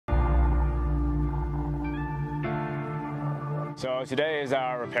So today is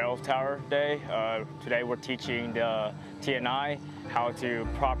our rappel tower day. Today we're teaching the TNI how to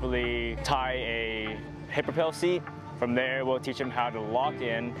properly tie a hip rappel seat. From there, we'll teach them how to lock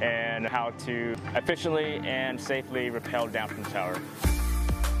in and how to efficiently and safely rappel down from the tower.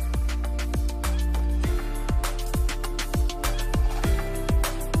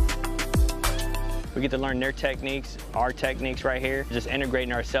 We get to learn their techniques, our techniques right here, just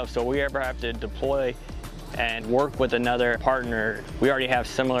integrating ourselves. So if we ever have to deploy and work with another partner, we already have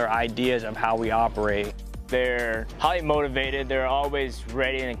similar ideas of how we operate. They're highly motivated. They're always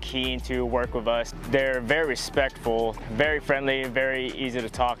ready and keen to work with us. They're very respectful, very friendly, very easy to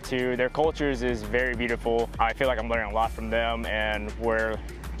talk to. Their cultures is very beautiful. I feel like I'm learning a lot from them, and we're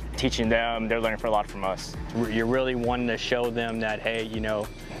teaching them. They're learning a lot from us. You're really wanting to show them that, hey, you know,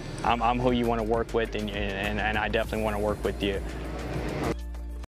 I'm who you want to work with, and I definitely want to work with you.